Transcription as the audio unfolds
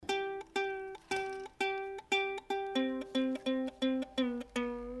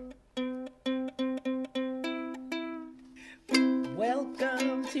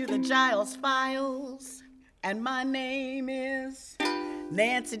Welcome to the Giles Files, and my name is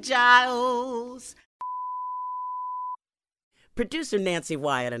Nancy Giles. Producer Nancy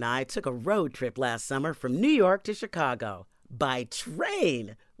Wyatt and I took a road trip last summer from New York to Chicago by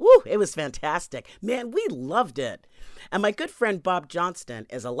train. Woo, it was fantastic. Man, we loved it. And my good friend Bob Johnston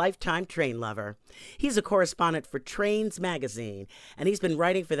is a lifetime train lover. He's a correspondent for Trains magazine, and he's been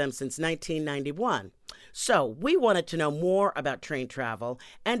writing for them since 1991. So we wanted to know more about train travel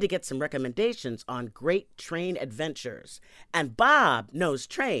and to get some recommendations on great train adventures. And Bob knows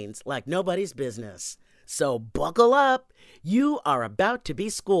trains like nobody's business. So buckle up. You are about to be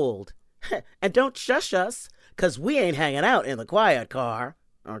schooled. And don't shush us, because we ain't hanging out in the quiet car,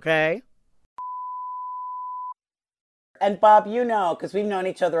 okay? And Bob, you know, because we've known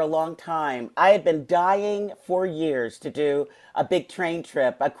each other a long time, I had been dying for years to do a big train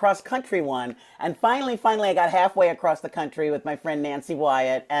trip, a cross-country one. And finally, I got halfway across the country with my friend Nancy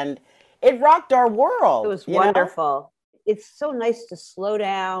Wyatt, and it rocked our world. It was wonderful. It's so nice to slow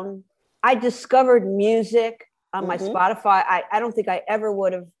down. I discovered music on my Spotify I don't think I ever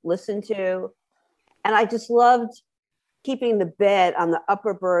would have listened to. And I just loved keeping the bed on the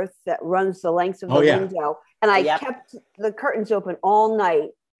upper berth that runs the length of the window. And I kept the curtains open all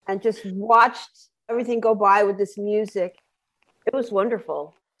night and just watched everything go by with this music. It was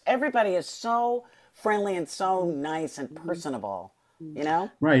wonderful. Everybody is so friendly and so nice and personable, you know?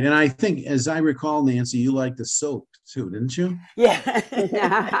 Right. And I think, as I recall, Nancy, you liked the soap too, didn't you? Yeah.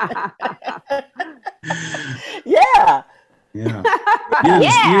 Yeah. Yeah. You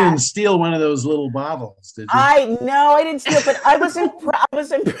didn't steal one of those little bottles, did you? I didn't steal, but I was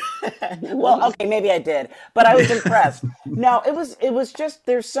impressed. Well, okay, maybe I did, but I was impressed. No, it was just,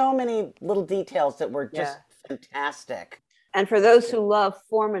 there's so many little details that were just fantastic. And for those who love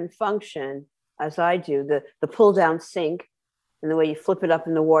form and function, as I do, the pull down sink and the way you flip it up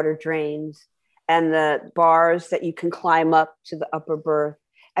in the water drains and the bars that you can climb up to the upper berth.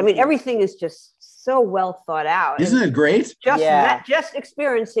 I mean, everything is just so well thought out. Isn't it great? Just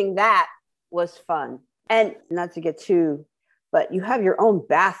experiencing that was fun. And not to get too, but you have your own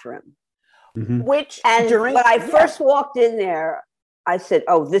bathroom. Mm-hmm. When I first walked in there, I said,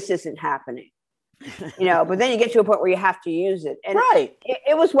 oh, this isn't happening. But then you get to a point where you have to use it. And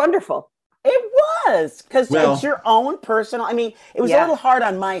it was wonderful. It was, because it's your own personal, I mean, it was a little hard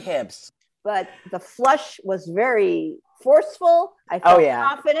on my hips. But the flush was very forceful. I felt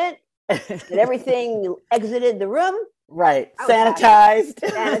confident that everything exited the room. Right. Sanitized.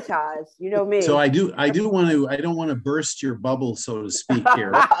 Sanitized. You know me. So I don't want to burst your bubble, so to speak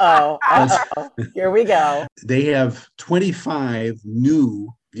here. Here we go. They have 25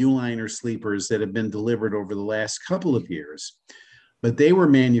 new Viewliner sleepers that have been delivered over the last couple of years, but they were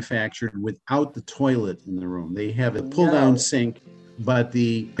manufactured without the toilet in the room. They have a pull-down sink, but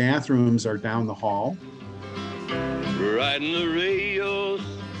the bathrooms are down the hall. Riding the rails,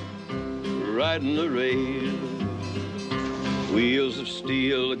 riding the rails, wheels of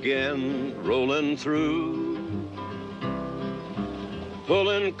steel again rolling through,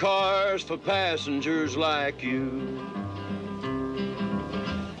 pulling cars for passengers like you.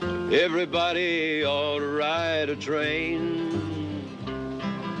 Everybody ought to ride a train.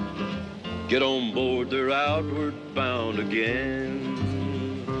 Get on board, they're outward bound again,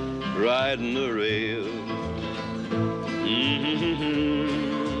 riding the rails.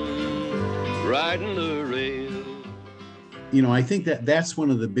 Riding the rails. I think that's one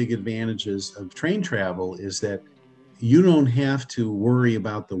of the big advantages of train travel is that you don't have to worry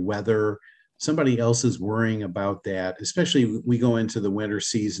about the weather. Somebody else is worrying about that, especially we go into the winter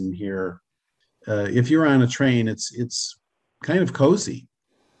season here. If you're on a train, it's kind of cozy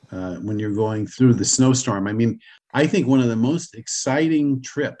when you're going through the snowstorm. I mean, I think one of the most exciting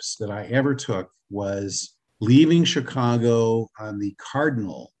trips that I ever took was leaving Chicago on the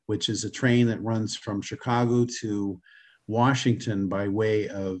Cardinal, which is a train that runs from Chicago to Washington by way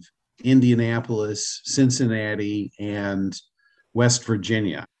of Indianapolis, Cincinnati, and West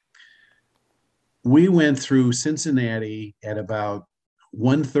Virginia. We went through Cincinnati at about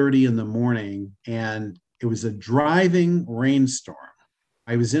 1:30 in the morning, and it was a driving rainstorm.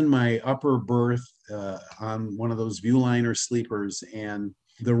 I was in my upper berth on one of those Viewliner sleepers, and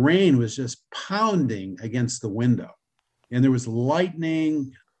the rain was just pounding against the window. And there was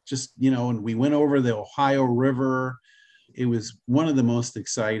lightning, and we went over the Ohio River. It was one of the most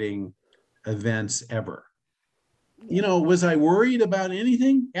exciting events ever. Was I worried about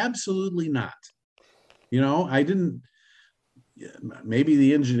anything? Absolutely not. I didn't, maybe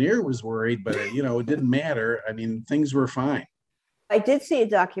the engineer was worried, but it didn't matter. I mean, things were fine. I did see a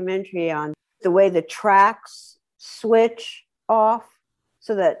documentary on the way the tracks switch off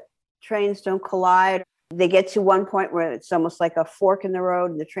so that trains don't collide. They get to one point where it's almost like a fork in the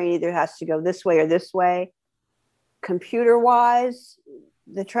road, and the train either has to go this way or this way. Computer-wise,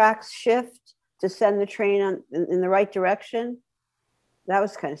 the tracks shift to send the train in the right direction. That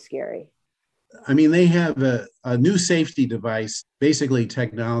was kind of scary. I mean, they have a new safety device, basically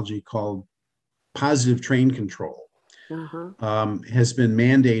technology called positive train control. Has been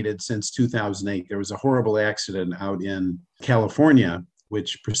mandated since 2008. There was a horrible accident out in California,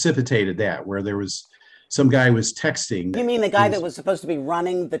 which precipitated that, where there was some guy was texting. You mean the guy that was supposed to be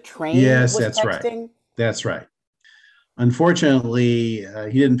running the train? Yes, was that's texting? right. That's right. Unfortunately,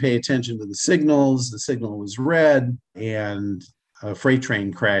 he didn't pay attention to the signals. The signal was red, and a freight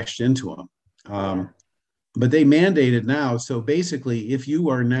train crashed into him. But they mandated now. So basically, if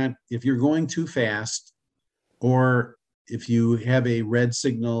you're going too fast, or if you have a red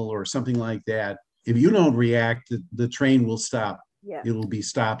signal or something like that, if you don't react, the train will stop. Yeah. It'll be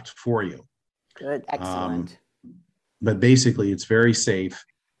stopped for you. Good. Excellent. But basically, it's very safe.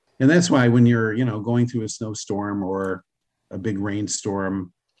 And that's why when you're, going through a snowstorm or a big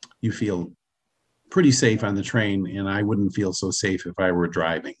rainstorm, you feel pretty safe on the train. And I wouldn't feel so safe if I were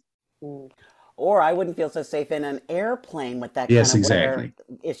driving. Or I wouldn't feel so safe in an airplane with that Yes, kind of exactly.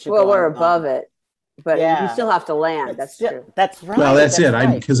 weather issue. Well, we're going above on. it, but Yeah. you still have to land. That's true. That's right. Well, that's it.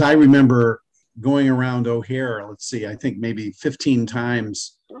 Right. Because I remember going around O'Hare, let's see, I think maybe 15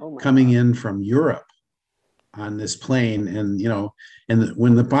 times coming in from Europe on this plane. And,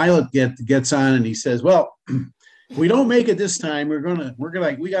 when the pilot gets on and he says, well, if we don't make it this time, we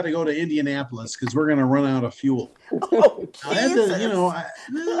got to go to Indianapolis because we're going to run out of fuel. Oh,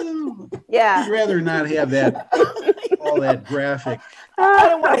 Yeah. I'd rather not have that, all that graphic. I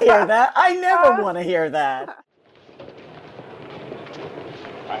don't want to hear that. I never want to hear that.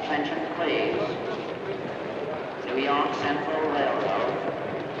 Attention, please. New York Central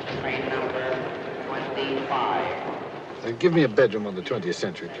Railroad, train number 25. Give me a bedroom on the 20th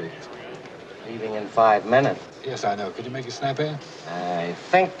century, please. Leaving in 5 minutes. Yes, I know. Could you make it snap in? I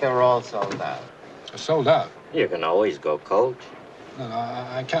think they're all sold out. Sold out? You can always go coach. No,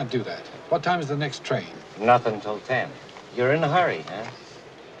 I can't do that. What time is the next train? Nothing till 10. You're in a hurry, huh?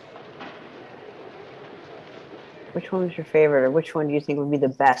 Which one was your favorite, or which one do you think would be the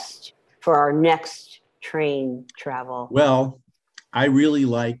best for our next train travel? Well, I really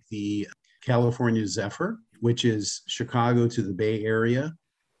like the California Zephyr, which is Chicago to the Bay Area.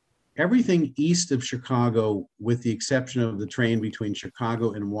 Everything east of Chicago, with the exception of the train between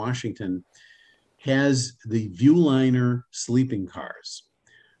Chicago and Washington, has the Viewliner sleeping cars,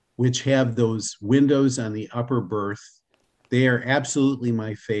 which have those windows on the upper berth. They are absolutely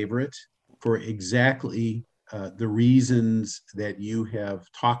my favorite for exactly the reasons that you have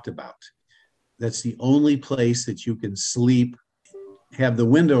talked about. That's the only place that you can sleep, have the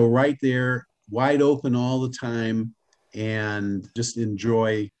window right there, wide open all the time, and just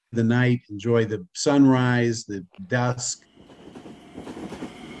enjoy the night, enjoy the sunrise, the dusk.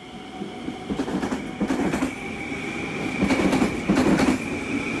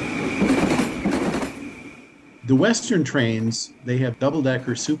 The Western trains, they have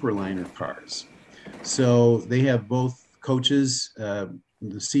double-decker superliner cars. So they have both coaches, the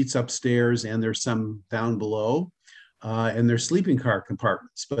seats upstairs, and there's some down below, and there's sleeping car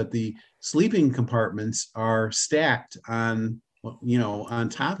compartments. But the sleeping compartments are stacked on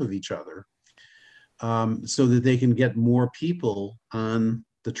top of each other, so that they can get more people on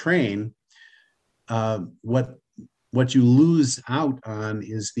the train. What you lose out on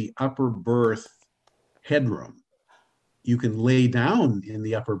is the upper berth headroom. You can lay down in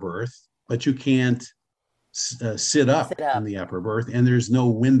the upper berth, but you can't sit up in the upper berth, and there's no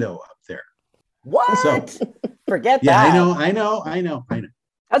window up there. What? So, forget yeah, that. I know.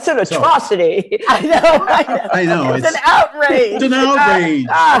 That's an atrocity. I know. It's an outrage. It's an outrage.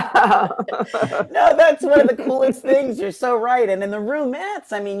 No, that's one of the coolest things. You're so right. And in the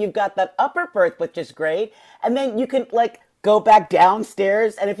roomettes, I mean, you've got that upper berth, which is great. And then you can go back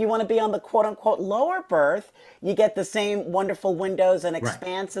downstairs. And if you want to be on the quote unquote lower berth, you get the same wonderful windows and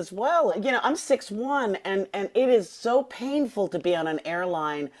expanse as well. I'm 6'1", and it is so painful to be on an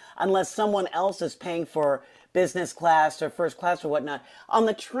airline unless someone else is paying for business class or first class or whatnot. On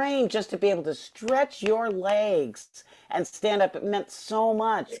the train, just to be able to stretch your legs and stand up, it meant so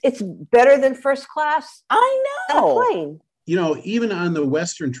much. It's better than first class. I know. On a plane. Even on the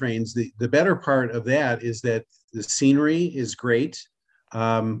Western trains, the better part of that is that the scenery is great.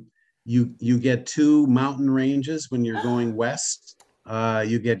 You get 2 mountain ranges when you're going west.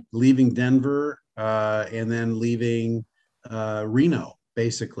 You get leaving Denver and then leaving Reno.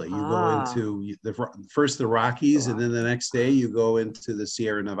 basically. You go into first the Rockies, and then the next day you go into the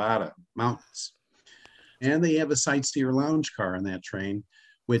Sierra Nevada mountains. And they have a sightseer lounge car on that train,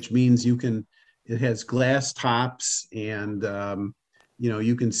 which means it has glass tops, and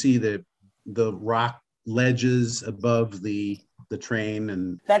you can see the rock ledges above the train.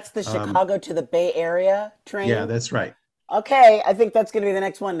 And that's the Chicago to the Bay Area train? Yeah, that's right. Okay, I think that's going to be the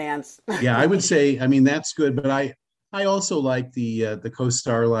next one, Nance. Yeah, I would say, that's good, but I also like the Coast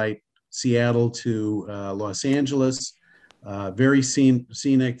Starlight Seattle to Los Angeles. Very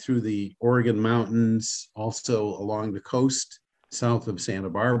scenic through the Oregon mountains, also along the coast south of Santa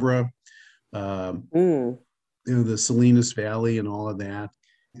Barbara. The Salinas Valley and all of that.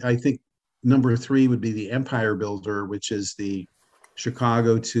 I think number 3 would be the Empire Builder, which is the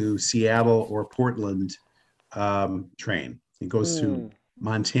Chicago to Seattle or Portland train. It goes through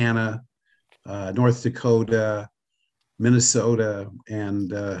Montana, North Dakota, Minnesota,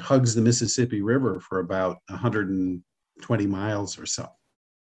 and hugs the Mississippi River for about 120 miles or so.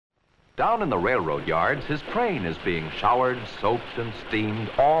 Down in the railroad yards, his train is being showered, soaped, and steamed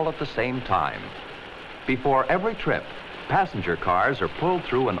all at the same time. Before every trip, passenger cars are pulled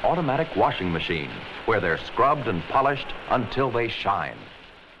through an automatic washing machine where they're scrubbed and polished until they shine.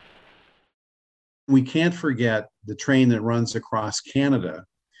 We can't forget the train that runs across Canada,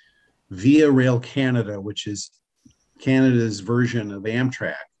 Via Rail Canada, which is Canada's version of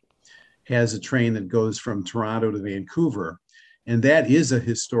Amtrak, has a train that goes from Toronto to Vancouver. And that is a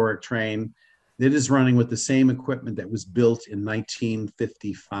historic train that is running with the same equipment that was built in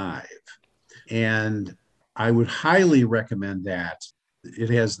 1955. And I would highly recommend that. It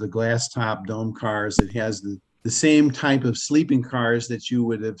has the glass top dome cars. It has the same type of sleeping cars that you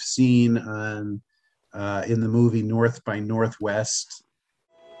would have seen on in the movie North by Northwest.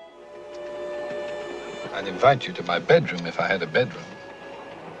 I'd invite you to my bedroom if I had a bedroom.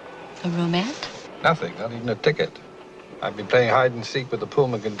 A roomette? Nothing, not even a ticket. I've been playing hide and seek with the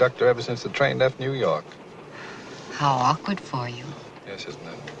Pullman conductor ever since the train left New York. How awkward for you. Yes, isn't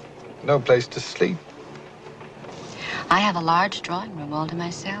it? No place to sleep. I have a large drawing room all to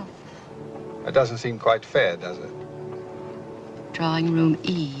myself. That doesn't seem quite fair, does it? Drawing room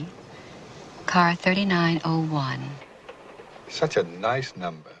E, car 3901. Such a nice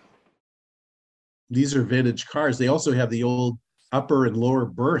number. These are vintage cars. They also have the old upper and lower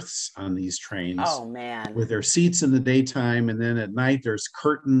berths on these trains. Oh, man. With their seats in the daytime, and then at night there's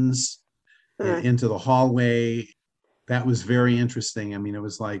curtains into the hallway. That was very interesting. It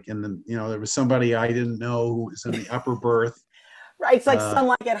was like, there was somebody I didn't know who was in the upper berth. Right, it's like Some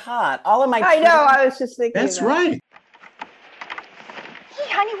Like It Hot. All of my I know, I was just thinking That's right. Hey,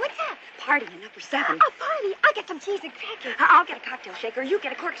 honey, what's up? Party in upper 7. Oh, party? I'll get some cheese and crackers. I'll get a cocktail shaker. You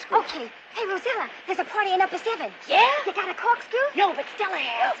get a corkscrew. Okay. Hey, Rosella, there's a party in upper 7. Yeah? You got a corkscrew? No, but Stella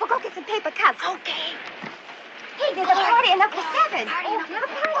has. Well, go get some paper cups. Okay. Hey, there's a party in upper 7. Party in upper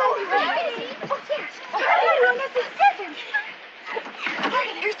 7. Oh, yes. Party in upper 7.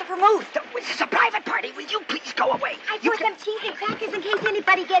 Here's the vermouth. This is a private party. Will you please go away? I put some cheese and crackers in case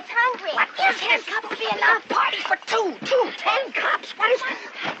anybody gets hungry. What is 10 cups will be enough? Party for two. 10 cups. What is...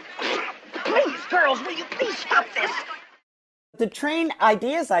 Please, girls, will you please stop this? The train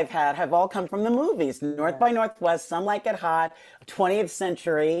ideas I've had have all come from the movies. North by Northwest, Some Like It Hot, 20th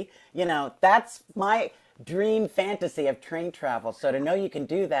Century. That's my dream fantasy of train travel. So to know you can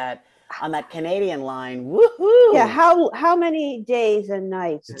do that on that Canadian line, woohoo! Yeah, how many days and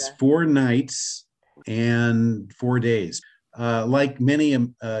nights? It's 4 nights and 4 days. Like many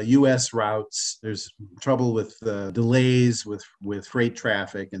U.S. routes, there's trouble with delays with freight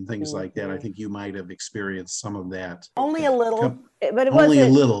traffic and things like that. I think you might have experienced some of that. Only a little. But it only wasn't,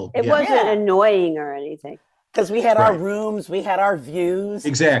 a little. It wasn't annoying or anything. Because we had our rooms, we had our views.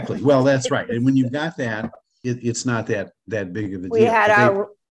 Exactly. Well, that's right. And when you've got that, it's not that big of a deal. We had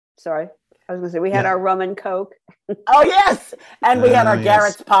we had our rum and Coke. Oh, yes. And we had our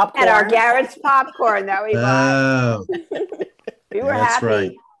Garrett's popcorn. And our Garrett's popcorn that we bought. We were happy.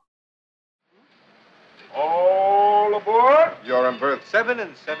 Right. All aboard. You're on berth 7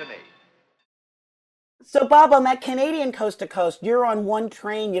 and 7A. So, Bob, on that Canadian coast to coast, you're on one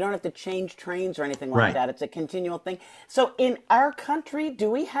train. You don't have to change trains or anything like that. It's a continual thing. So in our country, do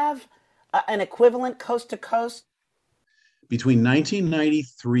we have an equivalent coast to coast? Between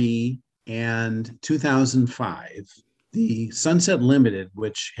 1993 and 2005, the Sunset Limited,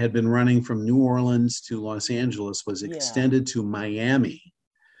 which had been running from New Orleans to Los Angeles, was extended to Miami.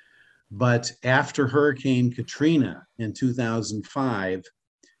 But after Hurricane Katrina in 2005,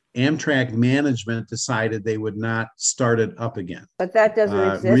 Amtrak management decided they would not start it up again. But that doesn't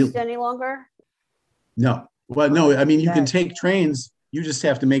exist any longer? No. Well, no, you can take trains You just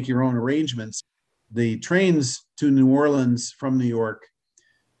have to make your own arrangements. The trains to New Orleans from New York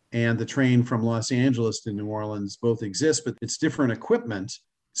and the train from Los Angeles to New Orleans both exist, but it's different equipment.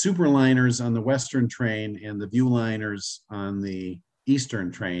 Superliners on the Western train and the Viewliners on the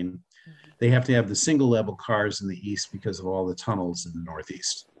Eastern train, they have to have the single level cars in the East because of all the tunnels in the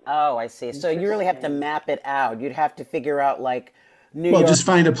Northeast. Oh, I see. So you really have to map it out. You'd have to figure out like New York. Well, just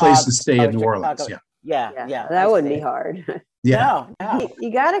find a place to stay in New Orleans. Yeah. That wouldn't be hard. Yeah. No.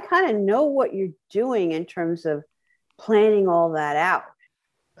 You got to kind of know what you're doing in terms of planning all that out.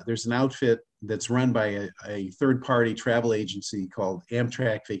 There's an outfit that's run by a third-party travel agency called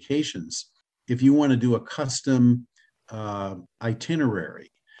Amtrak Vacations. If you want to do a custom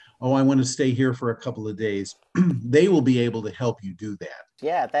itinerary, I want to stay here for a couple of days, they will be able to help you do that.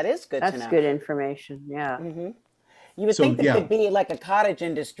 Yeah, that is good to know. That's good information, yeah. Mm-hmm. You would think there could be like a cottage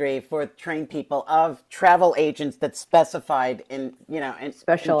industry for train people of travel agents that specified in, in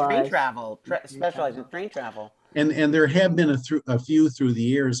train travel, specialized in train travel. And there have been a few through the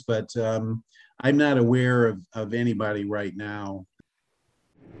years, but I'm not aware of anybody right now.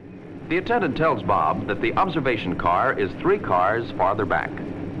 The attendant tells Bob that the observation car is 3 cars farther back.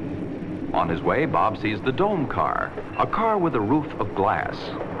 On his way, Bob sees the dome car, a car with a roof of glass.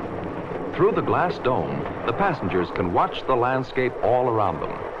 Through the glass dome, the passengers can watch the landscape all around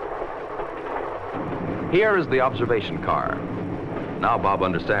them. Here is the observation car. Now Bob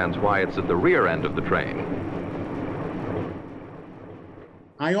understands why it's at the rear end of the train.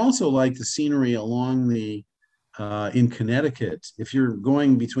 I also like the scenery along the, in Connecticut. If you're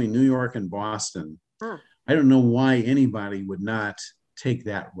going between New York and Boston, I don't know why anybody would not take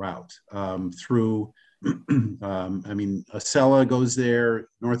that route through, Acela goes there,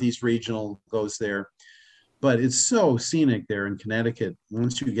 Northeast Regional goes there, but it's so scenic there in Connecticut.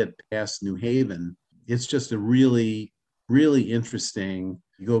 Once you get past New Haven, it's just a really, really interesting,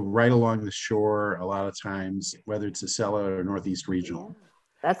 you go right along the shore a lot of times, whether it's Acela or Northeast Regional.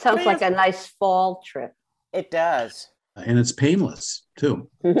 That sounds like a nice fall trip. It does. And it's painless too.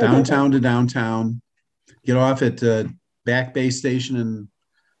 Downtown to downtown, get off at Back Bay Station in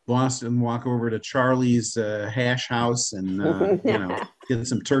Boston, walk over to Charlie's hash house and, get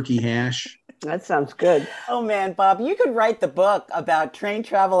some turkey hash. That sounds good. Oh man, Bob, you could write the book about train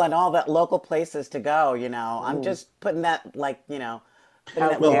travel and all that local places to go, I'm just putting that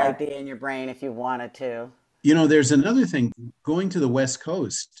little idea in your brain if you wanted to. There's another thing. Going to the West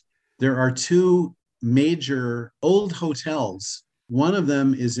Coast, there are 2 major old hotels. One of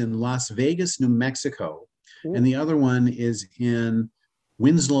them is in Las Vegas, New Mexico, and the other one is in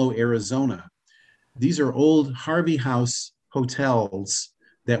Winslow, Arizona. These are old Harvey House hotels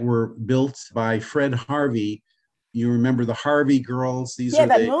that were built by Fred Harvey. You remember the Harvey Girls? These are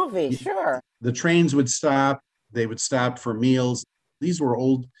that movie, sure. The trains would stop. They would stop for meals. These were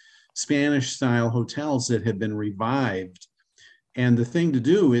old Spanish-style hotels that had been revived. And the thing to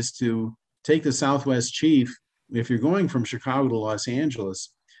do is to take the Southwest Chief, if you're going from Chicago to Los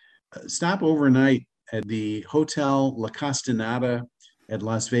Angeles, stop overnight at the Hotel La Castaneda at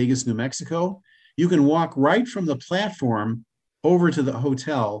Las Vegas, New Mexico. You can walk right from the platform over to the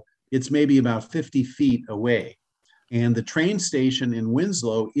hotel. It's maybe about 50 feet away. And the train station in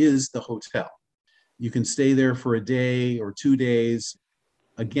Winslow is the hotel. You can stay there for a day or 2 days.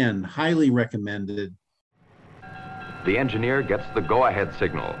 Again, highly recommended. The engineer gets the go-ahead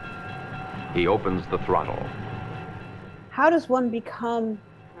signal. He opens the throttle. How does one become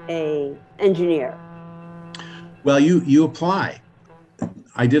an engineer? Well, you apply.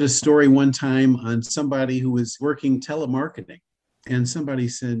 I did a story one time on somebody who was working telemarketing, and somebody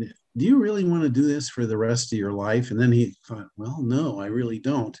said, "Do you really want to do this for the rest of your life?" And then he thought, "Well, no, I really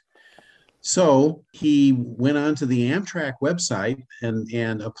don't." So he went on to the Amtrak website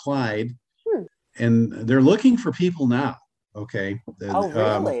and applied, and they're looking for people now. Okay. Oh,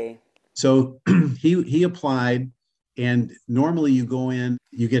 really? So he applied, and normally you go in,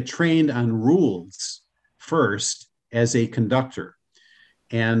 you get trained on rules first as a conductor.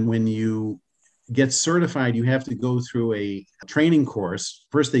 And when you get certified, you have to go through a training course.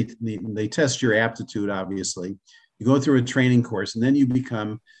 First, they test your aptitude, obviously. You go through a training course, and then you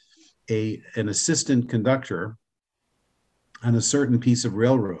become an assistant conductor on a certain piece of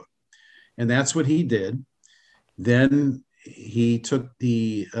railroad. And that's what he did. Then he took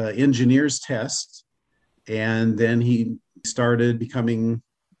the engineer's test, and then he started becoming,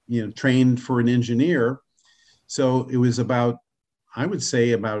 trained for an engineer. So it was I would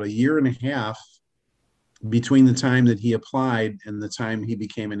say about a year and a half between the time that he applied and the time he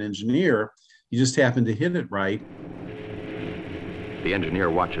became an engineer. He just happened to hit it right. The engineer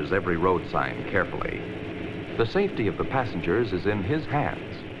watches every road sign carefully. The safety of the passengers is in his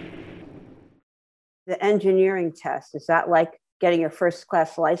hands. The engineering test, is that like getting your first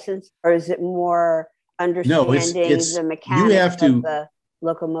class license, or is it more understanding the mechanics of the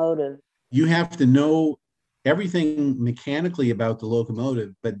locomotive? You have to know everything mechanically about the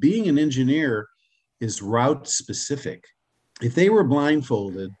locomotive, but being an engineer is route specific. If they were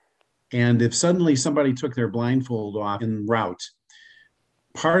blindfolded, and if suddenly somebody took their blindfold off en route,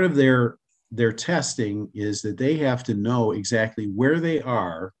 part of their testing is that they have to know exactly where they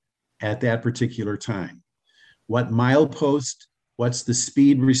are at that particular time. What milepost, what's the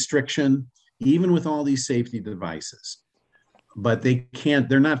speed restriction, even with all these safety devices. But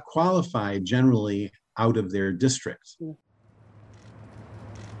they're not qualified generally out of their district.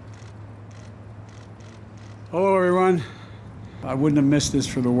 Hello, everyone. I wouldn't have missed this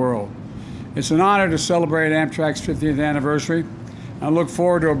for the world. It's an honor to celebrate Amtrak's 50th anniversary. I look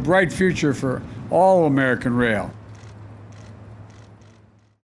forward to a bright future for all American rail.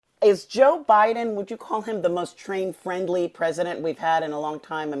 Is Joe Biden, would you call him the most train-friendly president we've had in a long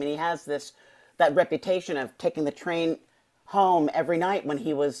time? I mean, he has that reputation of taking the train home every night when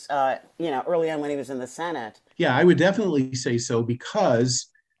he was, early on when he was in the Senate. Yeah, I would definitely say so, because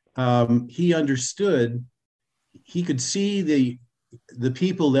he understood, he could see the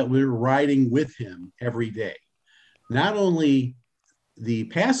people that were riding with him every day, not only the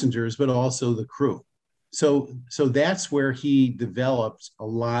passengers, but also the crew. So that's where he developed a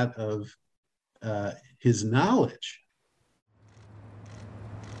lot of his knowledge.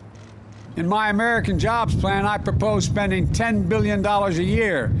 In my American Jobs Plan, I propose spending $10 billion a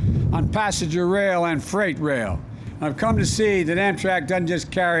year on passenger rail and freight rail. And I've come to see that Amtrak doesn't just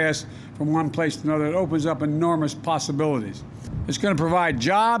carry us from one place to another. It opens up enormous possibilities. It's going to provide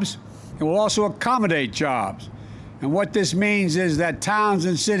jobs. It will also accommodate jobs. And what this means is that towns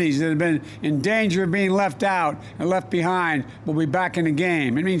and cities that have been in danger of being left out and left behind will be back in the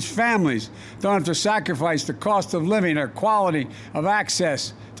game. It means families don't have to sacrifice the cost of living or quality of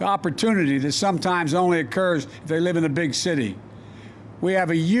access to opportunity that sometimes only occurs if they live in a big city. We have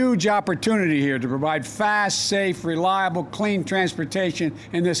a huge opportunity here to provide fast, safe, reliable, clean transportation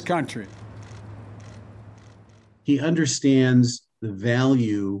in this country. He understands the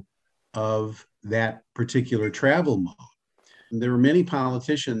value of that particular travel mode. And there are many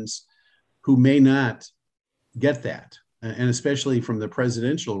politicians who may not get that, and especially from the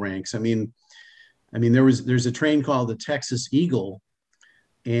presidential ranks. I mean, there's a train called the Texas Eagle,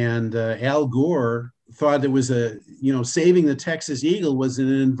 and Al Gore thought it was saving the Texas Eagle was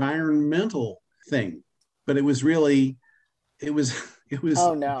an environmental thing, but it was really, it was.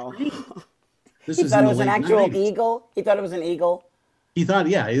 Oh no! This he is thought it was an actual 90s. eagle. He thought it was an eagle. He thought,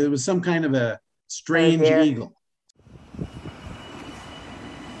 yeah, it was some kind of a strange eagle.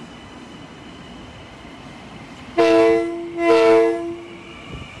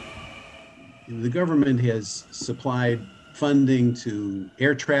 The government has supplied funding to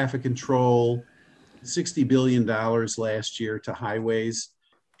air traffic control, $60 billion last year to highways.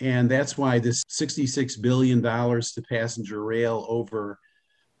 And that's why this $66 billion to passenger rail over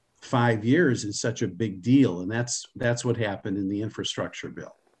 5 years is such a big deal. And that's what happened in the infrastructure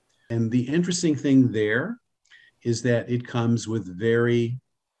bill. And the interesting thing there is that it comes with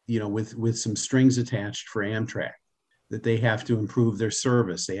with some strings attached for Amtrak, that they have to improve their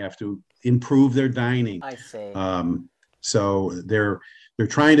service. They have to improve their dining. I see. So they're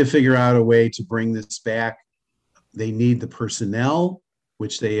trying to figure out a way to bring this back. They need the personnel,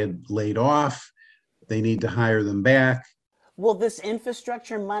 which they had laid off. They need to hire them back. Will this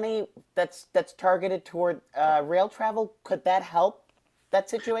infrastructure money that's targeted toward rail travel, could that help that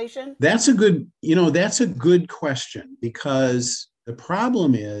situation? That's a good question, because the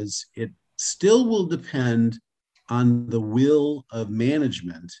problem is it still will depend on the will of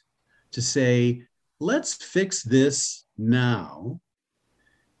management to say, let's fix this now.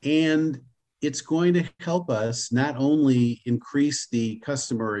 And it's going to help us not only increase the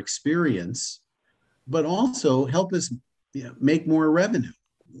customer experience, but also help us make more revenue.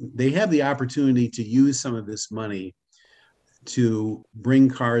 They have the opportunity to use some of this money to bring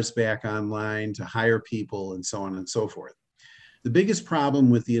cars back online, to hire people, and so on and so forth. The biggest problem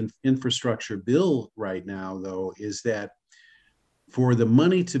with the infrastructure bill right now, though, is that for the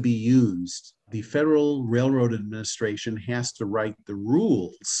money to be used, the Federal Railroad Administration has to write the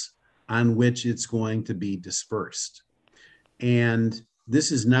rules on which it's going to be dispersed. And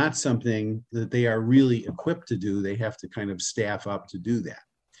this is not something that they are really equipped to do. They have to kind of staff up to do that.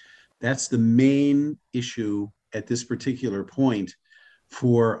 That's the main issue at this particular point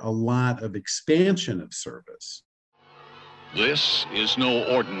for a lot of expansion of service. This is no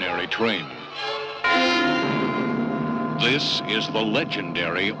ordinary train. This is the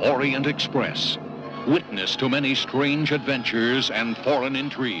legendary Orient Express, witness to many strange adventures and foreign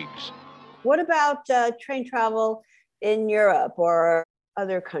intrigues. What about train travel in Europe or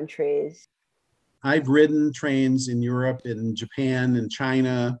other countries? I've ridden trains in Europe, in Japan, and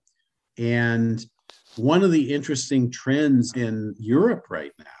China. And one of the interesting trends in Europe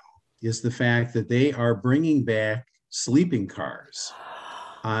right now is the fact that they are bringing back sleeping cars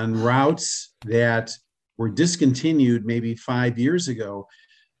on routes that were discontinued maybe 5 years ago.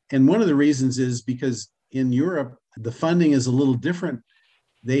 And one of the reasons is because in Europe, the funding is a little different.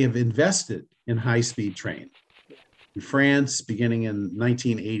 They have invested in high-speed trains. In France, beginning in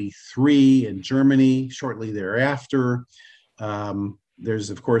 1983, in Germany, shortly thereafter. There's,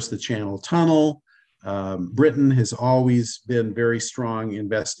 of course, the Channel Tunnel. Britain has always been very strong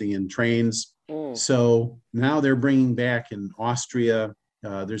investing in trains. So now they're bringing back in Austria.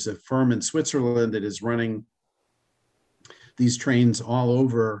 There's a firm in Switzerland that is running these trains all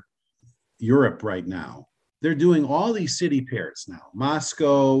over Europe right now. They're doing all these city pairs now.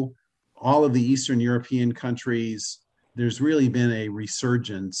 Moscow, all of the Eastern European countries. There's really been a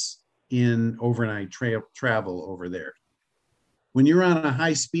resurgence in overnight travel over there. When you're on a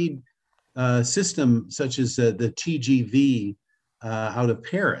high-speed system such as the TGV out of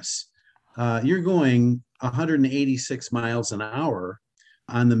Paris, you're going 186 miles an hour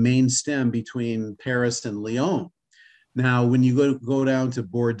on the main stem between Paris and Lyon. Now, when you go down to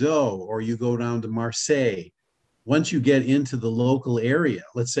Bordeaux or you go down to Marseille, once you get into the local area,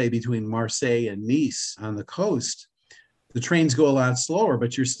 let's say between Marseille and Nice on the coast, the trains go a lot slower,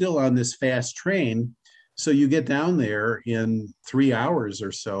 but you're still on this fast train. So you get down there in 3 hours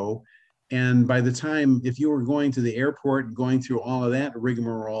or so. And by the time, if you were going to the airport and going through all of that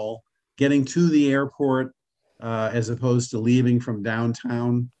rigmarole, getting to the airport as opposed to leaving from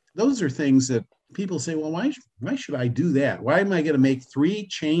downtown, those are things that people say, well, why should I do that? Why am I going to make 3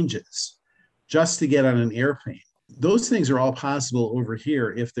 changes just to get on an airplane? Those things are all possible over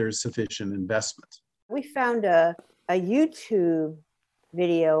here if there's sufficient investment. We found a YouTube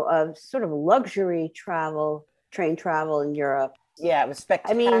video of sort of luxury travel, train travel in Europe. Yeah, it was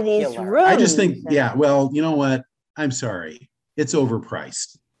spectacular. I mean, these rooms. I just think, yeah, well, you know what? I'm sorry. It's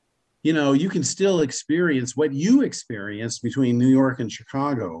overpriced. You know, you can still experience what you experienced between New York and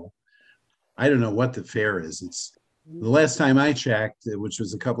Chicago. I don't know what the fare is. It's the last time I checked, which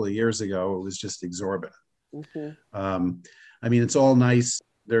was a couple of years ago, it was just exorbitant. I mean, it's all nice.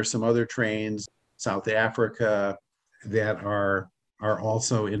 There's some other trains, South Africa, that are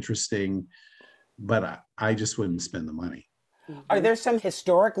also interesting, but I just wouldn't spend the money. Are there some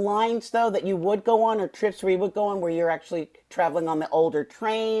historic lines, though, that you would go on, or trips where you would go on where you're actually traveling on the older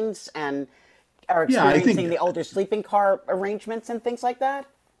trains and are experiencing the older sleeping car arrangements and things like that?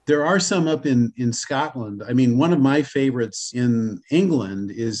 There are some up in Scotland. I mean, one of my favorites in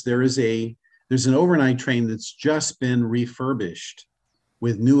England is there's an overnight train that's just been refurbished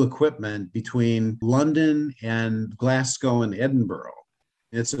with new equipment between London and Glasgow and Edinburgh.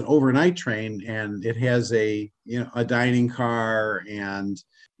 It's an overnight train, and it has a dining car and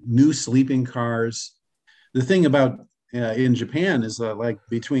new sleeping cars. The thing about in Japan is like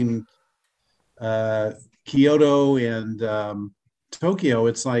between Kyoto and Tokyo,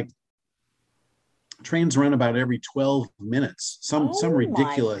 it's like trains run about every 12 minutes. Some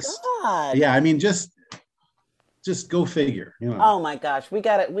ridiculous. My God. Yeah, I mean, just go figure. You know. Oh my gosh, we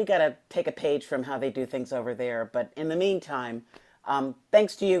gotta take a page from how they do things over there. But in the meantime,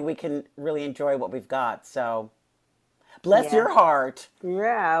 thanks to you, we can really enjoy what we've got. So, bless your heart.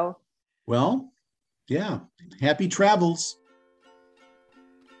 Yeah. Well, yeah. Happy travels.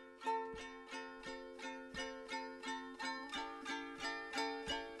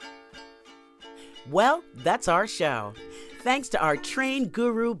 Well, that's our show. Thanks to our train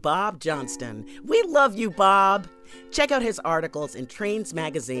guru, Bob Johnston. We love you, Bob. Check out his articles in Trains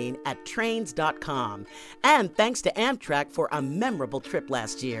magazine at trains.com. And thanks to Amtrak for a memorable trip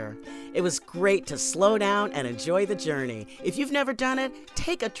last year. It was great to slow down and enjoy the journey. If you've never done it,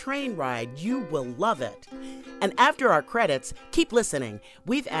 take a train ride. You will love it. And after our credits, keep listening.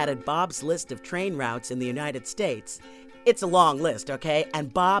 We've added Bob's list of train routes in the United States. It's a long list, okay?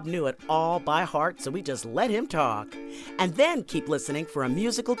 And Bob knew it all by heart, so we just let him talk. And then keep listening for a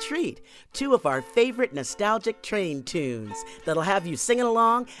musical treat. 2 of our favorite nostalgic train tunes that'll have you singing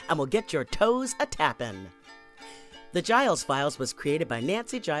along and will get your toes a-tappin'. The Giles Files was created by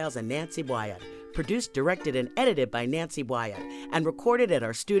Nancy Giles and Nancy Wyatt, produced, directed, and edited by Nancy Wyatt, and recorded at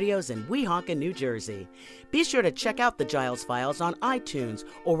our studios in Weehawken, New Jersey. Be sure to check out The Giles Files on iTunes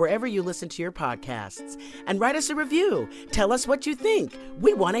or wherever you listen to your podcasts. And write us a review. Tell us what you think.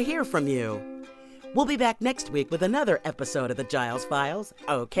 We want to hear from you. We'll be back next week with another episode of the Giles Files,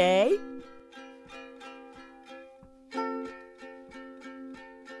 okay?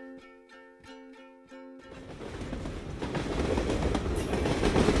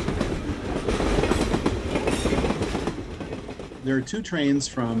 There are two trains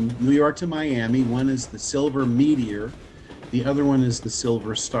from New York to Miami. One is the Silver Meteor. The other one is the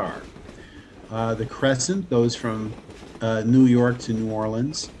Silver Star. The Crescent goes from New York to New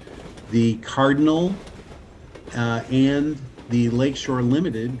Orleans. The Cardinal and the Lakeshore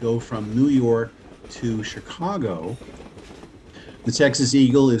Limited go from New York to Chicago. The Texas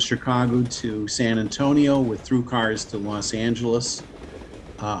Eagle is Chicago to San Antonio with through cars to Los Angeles.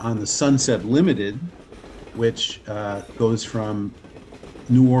 On the Sunset Limited, which goes from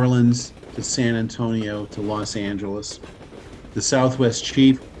New Orleans to San Antonio to Los Angeles. The Southwest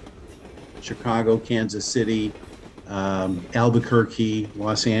Chief, Chicago, Kansas City, Albuquerque,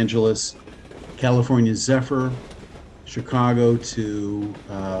 Los Angeles. California Zephyr, Chicago to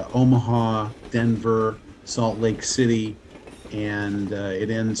Omaha, Denver, Salt Lake City, and it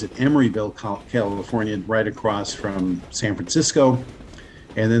ends at Emeryville, California, right across from San Francisco.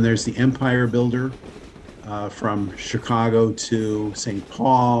 And then there's the Empire Builder from Chicago to St.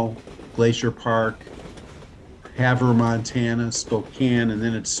 Paul, Glacier Park, Havre, Montana, Spokane, and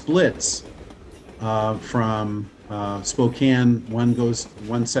then it splits from Spokane.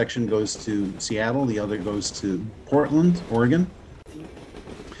 One section goes to Seattle, the other goes to Portland, Oregon,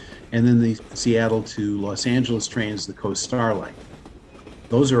 and then the Seattle to Los Angeles trains, the Coast Starlight.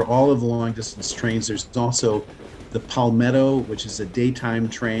 Those are all of the long distance trains. There's also the Palmetto, which is a daytime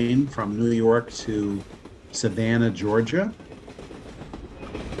train from New York to Savannah, Georgia.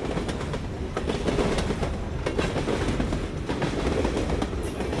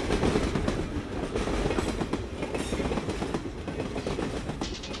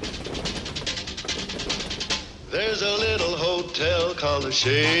 There's a little hotel called the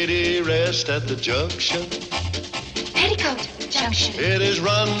Shady Rest at the Junction. Petticoat Junction. It is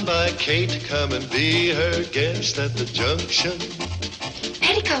run by Kate. Come and be her guest at the Junction.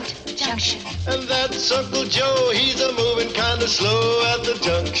 Petticoat Junction. And that's Uncle Joe. He's a moving kind of slow at the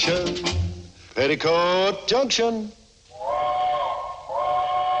Junction. Petticoat Junction.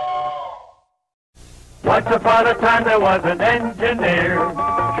 Once upon a time there was an engineer.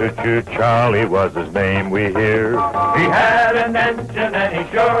 Choo-choo Charlie was his name, we hear. He had an engine and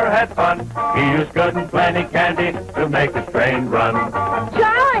he sure had fun. He used good and plenty candy to make the train run.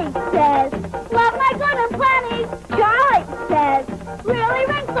 Charlie says, love my good and plenty. Charlie says, really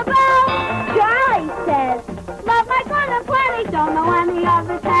rings the bell. Charlie says, love my good and plenty. Don't know any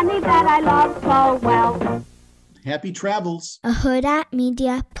other candy that I love so well. Happy travels. A Huda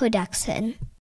Media Production.